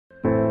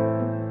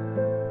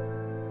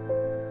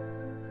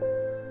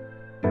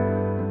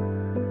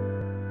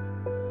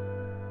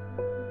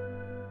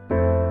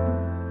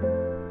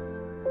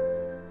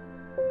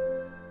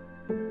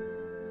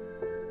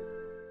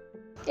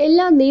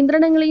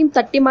നിയന്ത്രണങ്ങളെയും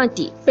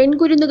തട്ടിമാറ്റി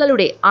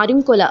പെൺകുരുന്നുകളുടെ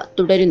അരുംകൊല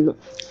തുടരുന്നു.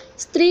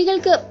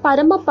 സ്ത്രീകൾക്ക്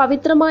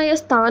പരമപവിത്രമായ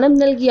സ്ഥാനം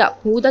നൽകിയ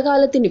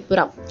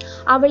ഭൂതകാലത്തിനിപ്പുറം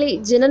അവളെ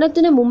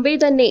ജനനത്തിനു മുമ്പേ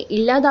തന്നെ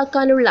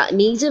ഇല്ലാതാക്കാനുള്ള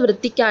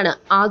നീചവൃത്തിക്കാണ്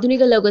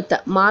ആധുനിക ലോകത്ത്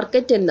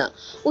മാർക്കറ്റ് എന്ന്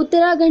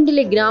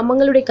ഉത്തരാഖണ്ഡിലെ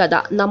ഗ്രാമങ്ങളുടെ കഥ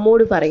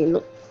നമ്മോട്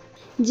പറയുന്നു.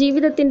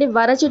 ജീവിതത്തിന്റെ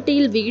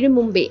വരചട്ടിയിൽ വീഴും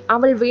മുമ്പേ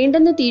അവൾ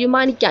വേണ്ടെന്ന്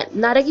തീരുമാനിക്കാൻ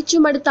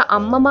നരകിച്ചുമടുത്ത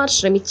അമ്മമാർ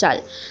ശ്രമിച്ചാൽ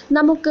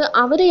നമുക്ക്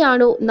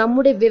അവരെയാണോ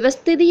നമ്മുടെ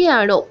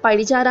വ്യവസ്ഥിതിയെയാണോ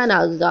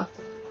പഴിചാരാനാകുക?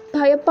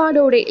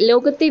 ഭയപ്പാടോടെ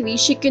ലോകത്തെ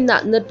വീക്ഷിക്കുന്ന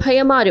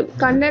നിർഭയമാരും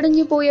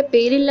കണ്ണടഞ്ഞുപോയ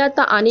പേരില്ലാത്ത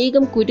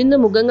അനേകം കുരുന്നു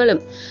മുഖങ്ങളും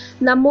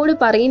നമ്മോട്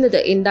പറയുന്നത്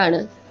എന്താണ്?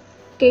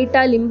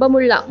 കേട്ടാൽ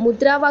ഇമ്പമുള്ള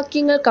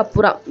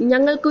മുദ്രാവാക്യങ്ങൾക്കപ്പുറം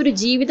ഞങ്ങൾക്കൊരു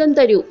ജീവിതം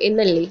തരൂ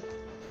എന്നല്ലേ?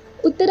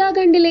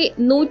 ഉത്തരാഖണ്ഡിലെ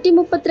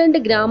 132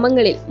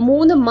 ഗ്രാമങ്ങളിൽ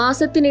 3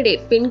 മാസത്തിനിടെ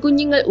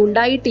പെൺകുഞ്ഞുങ്ങൾ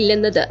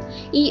ഉണ്ടായിട്ടില്ലെന്നത്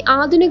ഈ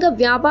ആധുനിക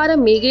വ്യാപാര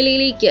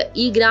മേഖലയിലേക്ക്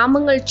ഈ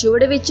ഗ്രാമങ്ങൾ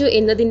ചുവടുവെച്ചു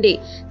എന്നതിൻ്റെ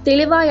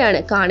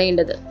തെളിവായാണ്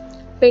കാണേണ്ടത്.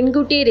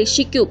 പെൺകുട്ടിയെ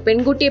രക്ഷിക്കൂ,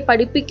 പെൺകുട്ടിയെ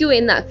പഠിപ്പിക്കൂ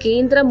എന്ന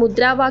കേന്ദ്ര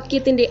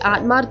മുദ്രാവാക്യത്തിന്റെ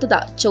ആത്മാർത്ഥത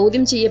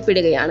ചോദ്യം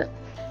ചെയ്യപ്പെടുകയാണ്.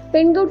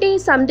 പെൺകുട്ടിയെ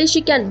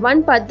സംരക്ഷിക്കാൻ വൻ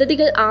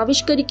പദ്ധതികൾ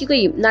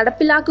ആവിഷ്കരിക്കുകയും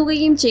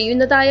നടപ്പിലാക്കുകയും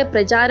ചെയ്യുന്നതായ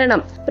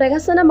പ്രചാരണം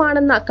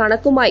പ്രഹസനമാണെന്ന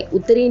കണക്കുമായി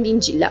ഉത്തരേന്ത്യൻ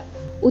ജില്ല.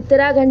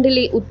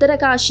 ഉത്തരാഖണ്ഡിലെ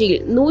ഉത്തരകാശിയിൽ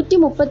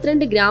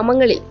 132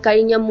 ഗ്രാമങ്ങളിൽ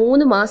കഴിഞ്ഞ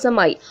 3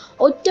 മാസമായി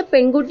ഒറ്റ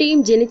പെൺകുട്ടിയും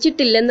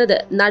ജനിച്ചിട്ടില്ലെന്നത്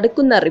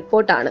നടുക്കുന്ന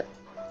റിപ്പോർട്ടാണ്.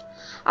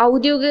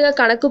 ഔദ്യോഗിക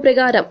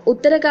കണക്കുപ്രകാരം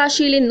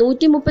ഉത്തരകാശിയിലെ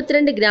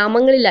 132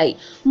 ഗ്രാമങ്ങളിലായി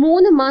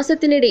 3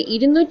 മാസത്തിനിടെ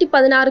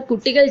 216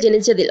 കുട്ടികൾ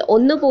ജനിച്ചതിൽ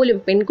ഒന്നുപോലും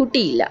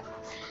പെൺകുട്ടിയില്ല.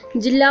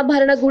 ജില്ലാ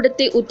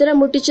ഭരണകൂടത്തെ ഉത്തരം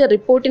മുട്ടിച്ച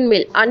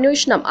റിപ്പോർട്ടിന്മേൽ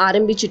അന്വേഷണം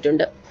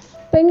ആരംഭിച്ചിട്ടുണ്ട്.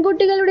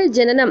 പെൺകുട്ടികളുടെ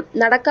ജനനം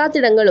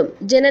നടക്കാത്തിടങ്ങളും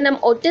ജനനം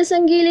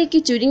ഒറ്റസംഖ്യയിലേക്ക്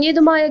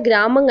ചുരുങ്ങിയതുമായ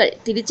ഗ്രാമങ്ങൾ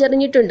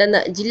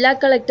തിരിച്ചറിഞ്ഞിട്ടുണ്ടെന്ന് ജില്ലാ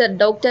കളക്ടർ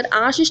ഡോക്ടർ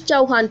ആശിഷ്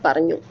ചൗഹാൻ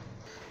പറഞ്ഞു.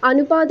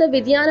 അനുപാത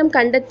വ്യതിയാനം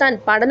കണ്ടെത്താൻ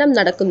പഠനം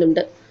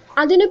നടക്കുന്നുണ്ട്.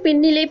 അതിനു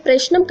പിന്നിലെ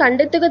പ്രശ്നം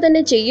കണ്ടെത്തുക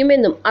തന്നെ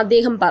ചെയ്യുമെന്നും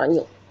അദ്ദേഹം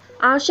പറഞ്ഞു.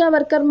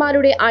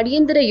 ആശാവർക്കർമാരുടെ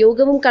അടിയന്തര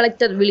യോഗവും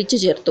കളക്ടർ വിളിച്ചു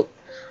ചേർത്തു.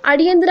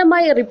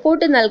 അടിയന്തരമായ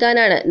റിപ്പോർട്ട്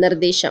നൽകാനാണ്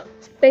നിർദ്ദേശം.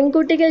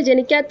 പെൺകുട്ടികൾ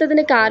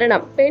ജനിക്കാത്തതിന്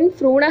കാരണം പെൺ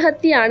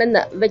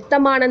ഭ്രൂണഹത്യയാണെന്ന്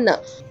വ്യക്തമാണെന്ന്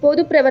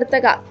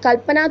പൊതുപ്രവർത്തക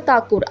കൽപ്പന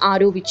താക്കൂർ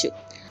ആരോപിച്ചു.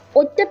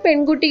 ഒറ്റ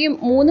പെൺകുട്ടിയും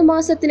 3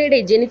 മാസത്തിനിടെ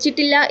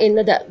ജനിച്ചിട്ടില്ല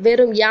എന്നത്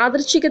വെറും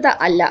യാദൃച്ഛികത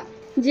അല്ല.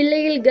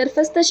 ജില്ലയിൽ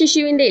ഗർഭസ്ഥ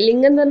ശിശുവിന്റെ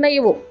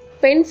ലിംഗനിർണയവും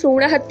പെൺ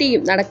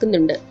ഭ്രൂണഹത്യയും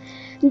നടക്കുന്നുണ്ട്.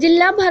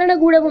 ജില്ലാ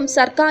ഭരണകൂടവും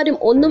സർക്കാരും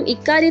ഒന്നും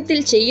ഇക്കാര്യത്തിൽ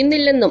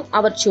ചെയ്യുന്നില്ലെന്നും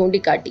അവർ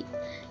ചൂണ്ടിക്കാട്ടി.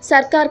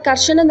 സർക്കാർ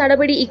കർശന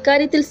നടപടി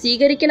ഇക്കാര്യത്തിൽ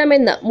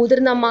സ്വീകരിക്കണമെന്ന്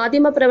മുതിർന്ന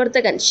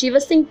മാധ്യമപ്രവർത്തകൻ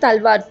ശിവസിംഗ്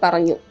തൽവാർ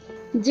പറഞ്ഞു.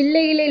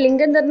 ജില്ലയിലെ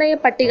ലിംഗനിർണയ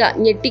പട്ടിക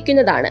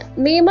ഞെട്ടിക്കുന്നതാണ്.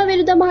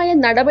 നിയമവിരുദ്ധമായ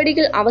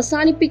നടപടികൾ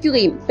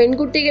അവസാനിപ്പിക്കുകയും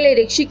പെൺകുട്ടികളെ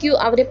രക്ഷിക്കൂ,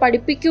 അവരെ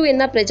പഠിപ്പിക്കൂ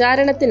എന്ന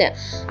പ്രചാരണത്തിന്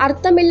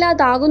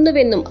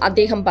അർത്ഥമില്ലാതാകുന്നുവെന്നും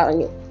അദ്ദേഹം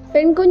പറഞ്ഞു.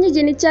 പെൺകുഞ്ഞ്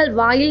ജനിച്ചാൽ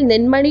വായിൽ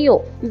നെന്മണിയോ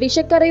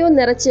വിഷക്കറയോ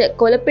നിറച്ച്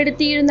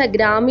കൊലപ്പെടുത്തിയിരുന്ന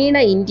ഗ്രാമീണ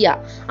ഇന്ത്യ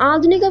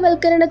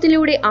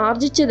ആധുനികവൽക്കരണത്തിലൂടെ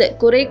ആർജിച്ചത്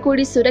കുറെ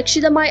കൂടി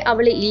സുരക്ഷിതമായി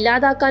അവളെ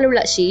ഇല്ലാതാക്കാനുള്ള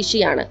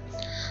ശേഷിയാണ്.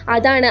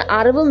 അതാണ്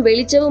അറിവും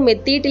വെളിച്ചവും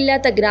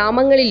എത്തിയിട്ടില്ലാത്ത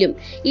ഗ്രാമങ്ങളിലും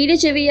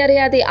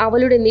ഇടിചെവിയറിയാതെ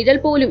അവളുടെ നിഴൽ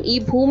പോലും ഈ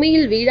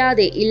ഭൂമിയിൽ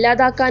വീഴാതെ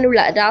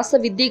ഇല്ലാതാക്കാനുള്ള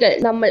രാസവിദ്യകൾ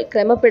നമ്മൾ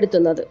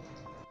ക്രമപ്പെടുത്തുന്നത്.